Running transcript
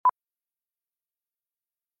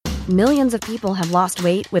Millions of people have lost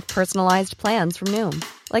weight with personalized plans from Noom.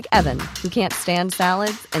 Like Evan, who can't stand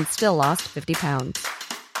salads and still lost 50 pounds.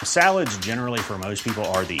 Salads generally for most people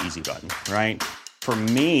are the easy button, right? For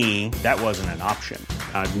me, that wasn't an option.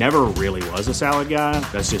 I never really was a salad guy.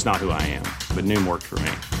 That's just not who I am. But Noom worked for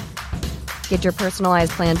me. Get your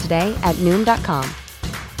personalized plan today at Noom.com.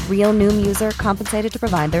 Real Noom user compensated to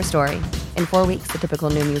provide their story. In 4 weeks, the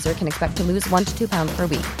typical Noom user can expect to lose 1 to 2 pounds per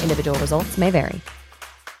week. Individual results may vary.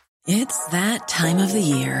 It's that time of the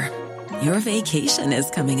year. Your vacation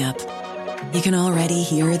is coming up. You can already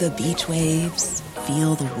hear the beach waves,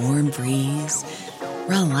 feel the warm breeze,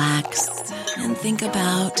 relax, and think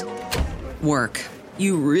about work.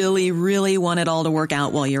 You really, really want it all to work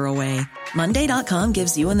out while you're away. Monday.com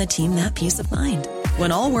gives you and the team that peace of mind.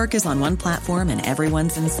 When all work is on one platform and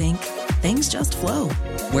everyone's in sync, things just flow.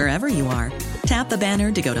 Wherever you are, tap the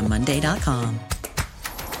banner to go to Monday.com.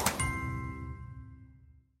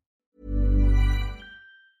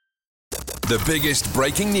 The biggest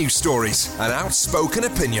breaking news stories and outspoken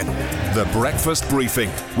opinion. The Breakfast Briefing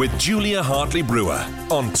with Julia Hartley-Brewer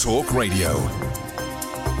on Talk Radio.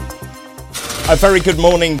 A very good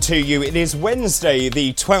morning to you. It is Wednesday,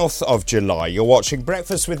 the 12th of July. You're watching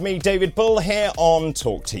Breakfast with me, David Bull, here on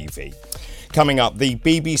Talk TV. Coming up, the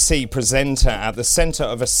BBC presenter at the centre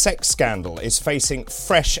of a sex scandal is facing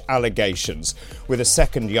fresh allegations, with a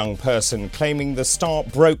second young person claiming the star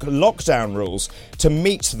broke lockdown rules to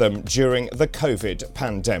meet them during the COVID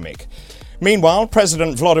pandemic. Meanwhile,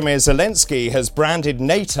 President Volodymyr Zelensky has branded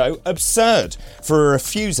NATO absurd for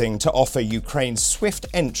refusing to offer Ukraine swift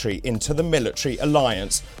entry into the military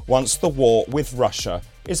alliance once the war with Russia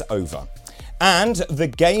is over. And the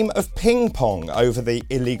game of ping-pong over the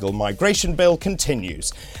illegal migration bill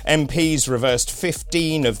continues. MPs reversed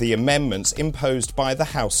 15 of the amendments imposed by the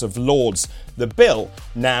House of Lords. The bill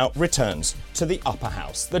now returns to the upper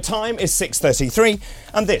house. The time is 6:33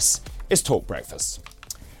 and this is Talk Breakfast.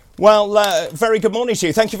 Well, very good morning to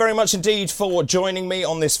you. Thank you very much indeed for joining me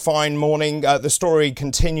on this fine morning. The story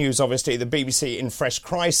continues, obviously, the BBC in fresh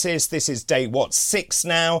crisis. This is day, 6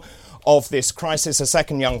 now of this crisis. A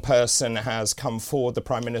second young person has come forward. The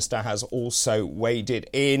Prime Minister has also waded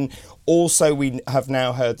in. Also, we have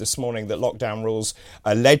now heard this morning that lockdown rules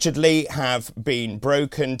allegedly have been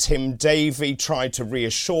broken. Tim Davie tried to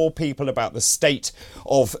reassure people about the state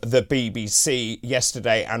of the BBC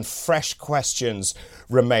yesterday, and fresh questions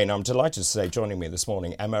remain. I'm delighted to say, joining me this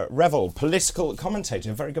morning, Emma Revel, political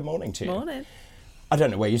commentator. Very good morning to you. Morning. I don't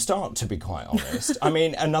know where you start, to be quite honest. I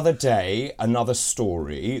mean, another day, another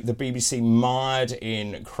story. The BBC mired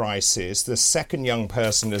in crisis. The second young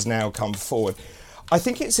person has now come forward. I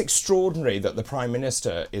think it's extraordinary that the Prime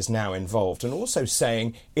Minister is now involved and also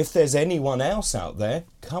saying, if there's anyone else out there,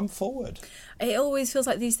 come forward. It always feels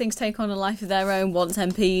like these things take on a life of their own once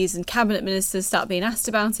MPs and cabinet ministers start being asked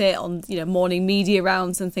about it on, morning media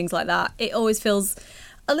rounds and things like that. It always feels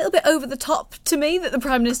a little bit over the top to me that the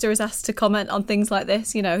Prime Minister is asked to comment on things like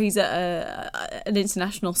this. He's at an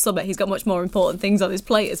international summit. He's got much more important things on his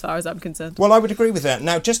plate as far as I'm concerned. Well, I would agree with that.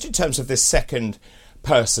 Now, just in terms of this second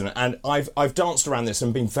person, and I've danced around this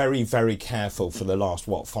and been very, very careful for the last,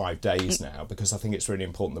 5 days now, because I think it's really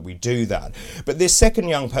important that we do that. But this second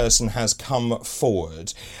young person has come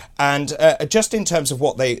forward, and just in terms of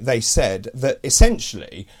what they said, that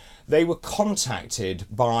essentially they were contacted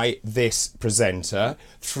by this presenter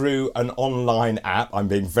through an online app. I'm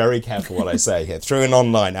being very careful what I say here. Through an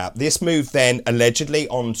online app. This moved then allegedly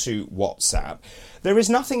onto WhatsApp. There is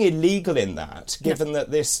nothing illegal in that, given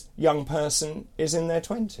that this young person is in their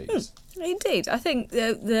 20s. Indeed. I think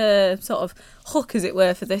the sort of hook, as it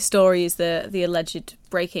were, for this story is the alleged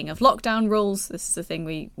breaking of lockdown rules. This is the thing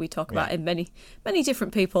we talk about in many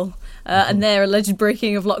different people and their alleged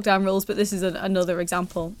breaking of lockdown rules, but this is another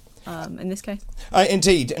example in this case.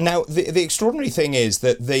 Indeed. Now, the extraordinary thing is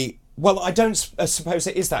that I don't suppose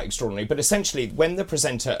it is that extraordinary, but essentially when the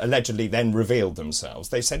presenter allegedly then revealed themselves,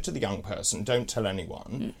 they said to the young person, don't tell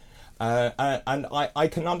anyone. And I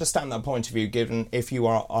can understand that point of view, given if you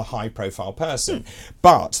are a high-profile person.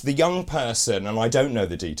 But the young person, and I don't know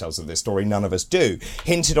the details of this story, none of us do,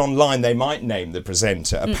 hinted online they might name the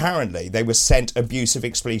presenter. Apparently, they were sent abusive,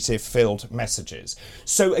 expletive-filled messages.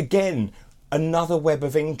 So again, another web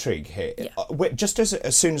of intrigue here. Yeah. Just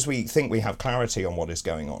as soon as we think we have clarity on what is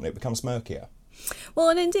going on, it becomes murkier. Well,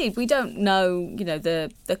 and indeed, we don't know,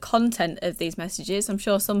 the content of these messages. I'm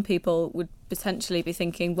sure some people would potentially be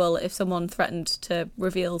thinking, well, if someone threatened to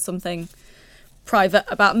reveal something private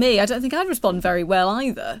about me, I don't think I'd respond very well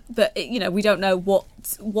either. But we don't know what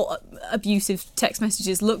abusive text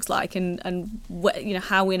messages looks like and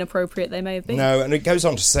how inappropriate they may have been. No, and it goes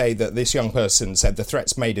on to say that this young person said the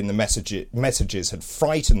threats made in the messages had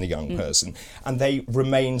frightened the young person, and they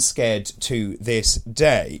remain scared to this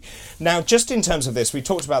day. Now, just in terms of this, we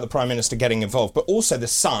talked about the Prime Minister getting involved, but also The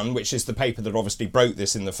Sun, which is the paper that obviously broke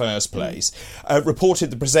this in the first place, reported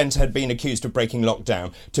the presenter had been accused of breaking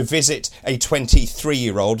lockdown to visit a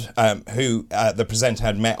 23-year-old who the presenter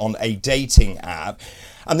had met on a dating app.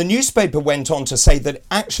 And the newspaper went on to say that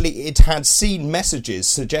actually it had seen messages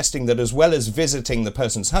suggesting that as well as visiting the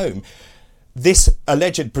person's home, this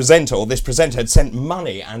alleged presenter or this presenter had sent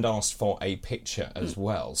money and asked for a picture as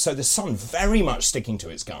well. So the Sun very much sticking to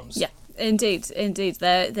its guns. Yeah. Indeed,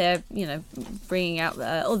 they're bringing out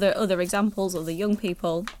other examples, other young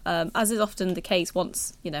people, as is often the case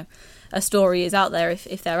once a story is out there.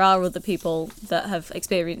 If there are other people that have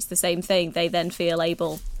experienced the same thing, they then feel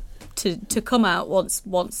able to come out once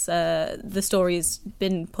the story has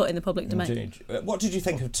been put in the public domain. Indeed. What did you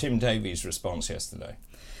think of Tim Davie's response yesterday?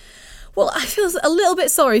 Well, I feel a little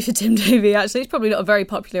bit sorry for Tim Davie, actually. It's probably not a very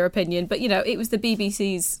popular opinion, but, it was the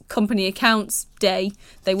BBC's company accounts day.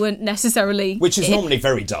 They weren't necessarily... Which is normally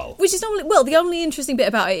very dull. Well, the only interesting bit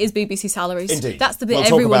about it is BBC salaries. Indeed. That's the bit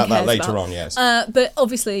everyone cares about. We'll talk about that later on, yes. But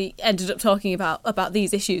obviously ended up talking about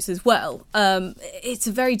these issues as well. It's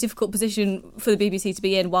a very difficult position for the BBC to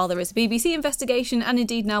be in while there is a BBC investigation, and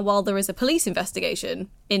indeed now while there is a police investigation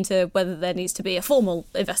into whether there needs to be a formal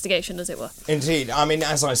investigation, as it were. Indeed. I mean,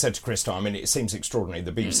 as I said to Christo, it seems extraordinary.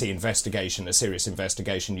 The BBC investigation, a serious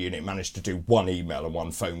investigation unit, managed to do one email and one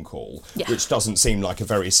phone call, which doesn't seem like a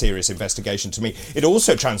very serious investigation to me. It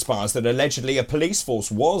also transpires that allegedly a police force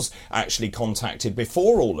was actually contacted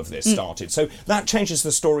before all of this started. So that changes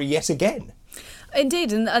the story yet again.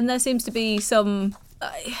 Indeed, and there seems to be some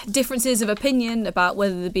differences of opinion about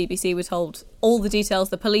whether the BBC were told all the details.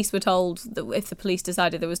 The police were told that if the police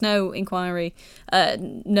decided there was no inquiries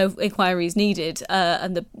needed,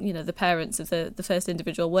 and the parents of the first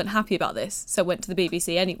individual weren't happy about this, so went to the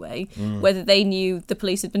BBC anyway. Whether they knew the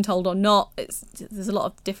police had been told or not, there's a lot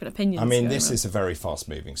of different opinions. I mean, this is a very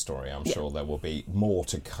fast-moving story. I'm sure there will be more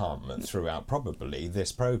to come throughout probably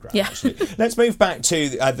this programme. Yeah. Actually, let's move back to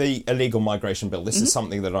the illegal migration bill. This is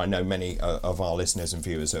something that I know many of our listeners and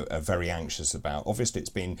viewers are very anxious about. Obviously, it's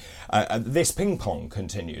been this ping pong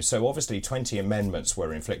continues. So obviously 20 amendments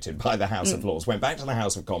were inflicted by the House of Lords, went back to the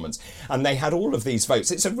House of Commons, and they had all of these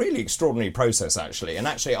votes. It's a really extraordinary process, actually. And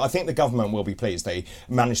actually, I think the government will be pleased. They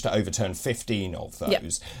managed to overturn 15 of those. Yep.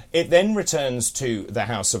 It then returns to the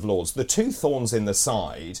House of Lords. The two thorns in the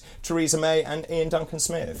side, Theresa May and Ian Duncan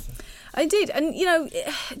Smith. Indeed, and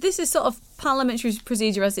this is sort of parliamentary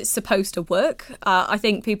procedure as it's supposed to work. I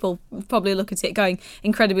think people probably look at it going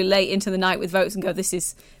incredibly late into the night with votes and go, this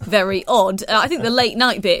is very odd. I think the late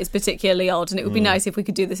night bit is particularly odd, and it would be nice if we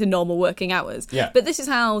could do this in normal working hours. Yeah. But this is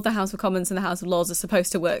how the House of Commons and the House of Lords are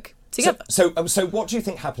supposed to work together. So what do you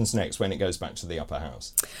think happens next when it goes back to the upper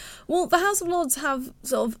house? Well, the House of Lords have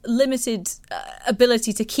sort of limited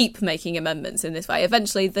ability to keep making amendments in this way.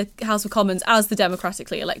 Eventually, the House of Commons, as the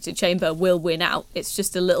democratically elected chamber, will win out. It's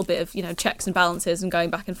just a little bit of, checks and balances and going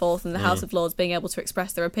back and forth, and the House of Lords being able to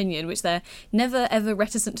express their opinion, which they're never, ever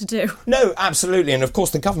reticent to do. No, absolutely. And of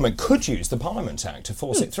course, the government could use the Parliament Act to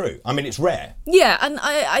force it through. I mean, it's rare. Yeah, and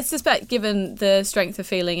I suspect, given the strength of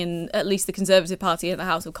feeling in at least the Conservative Party in the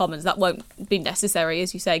House of Commons, that won't be necessary.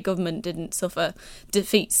 As you say, government didn't suffer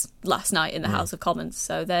defeats last night in the House of Commons,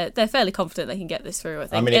 so they're fairly confident they can get this through. I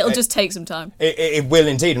think it'll just take some time. It will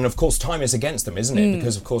indeed, and of course time is against them, isn't it?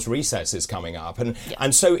 Because of course recess is coming up,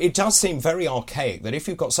 and so it does seem very archaic that if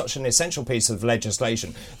you've got such an essential piece of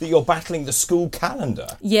legislation that you're battling the school calendar.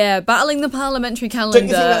 Yeah, battling the parliamentary calendar. Don't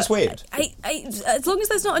you think that's weird? As long as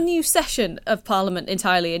there's not a new session of Parliament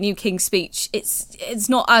entirely, a new King's Speech, it's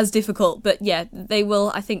not as difficult. But yeah, they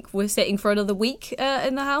will. I think we're sitting for another week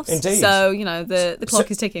in the House. Indeed. So the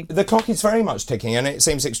clock is ticking. The clock is very much ticking, and it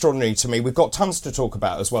seems extraordinary to me. We've got tons to talk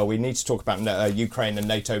about as well. We need to talk about Ukraine and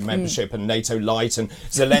NATO membership and NATO light, and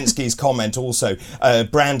Zelensky's comment also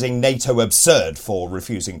branding NATO absurd for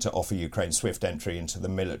refusing to offer Ukraine swift entry into the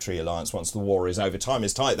military alliance once the war is over. Time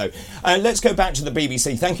is tight, though. Let's go back to the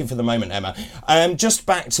BBC. Thank you for the moment, Emma. Just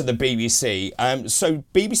back to the BBC. So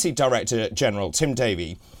BBC Director General Tim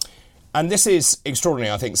Davie, and this is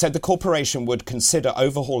extraordinary, I think, said the corporation would consider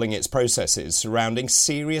overhauling its processes surrounding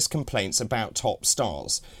serious complaints about top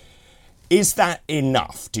stars. Is that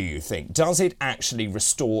enough, do you think? Does it actually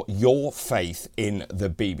restore your faith in the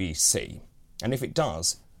BBC? And if it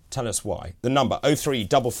does, Tell us why. The number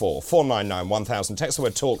 0344 499 1000. Text the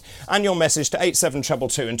word talk and your message to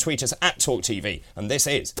 87222 and tweet us at TalkTV. And this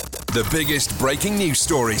is the biggest breaking news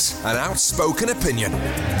stories and outspoken opinion.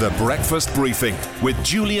 The Breakfast Briefing with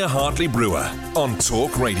Julia Hartley-Brewer on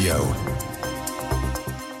Talk Radio.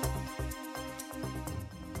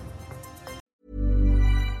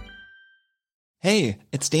 Hey,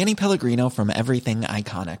 it's Danny Pellegrino from Everything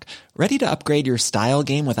Iconic. Ready to upgrade your style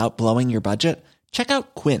game without blowing your budget? Check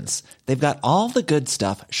out Quince. They've got all the good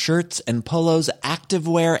stuff, shirts and polos,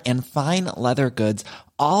 activewear, and fine leather goods,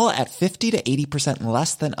 all at 50 to 80%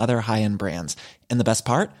 less than other high-end brands. And the best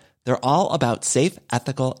part? They're all about safe,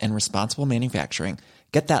 ethical, and responsible manufacturing.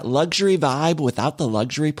 Get that luxury vibe without the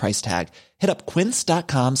luxury price tag. Hit up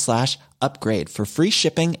quince.com/upgrade for free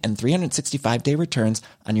shipping and 365-day returns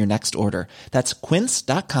on your next order. That's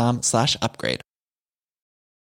quince.com/upgrade.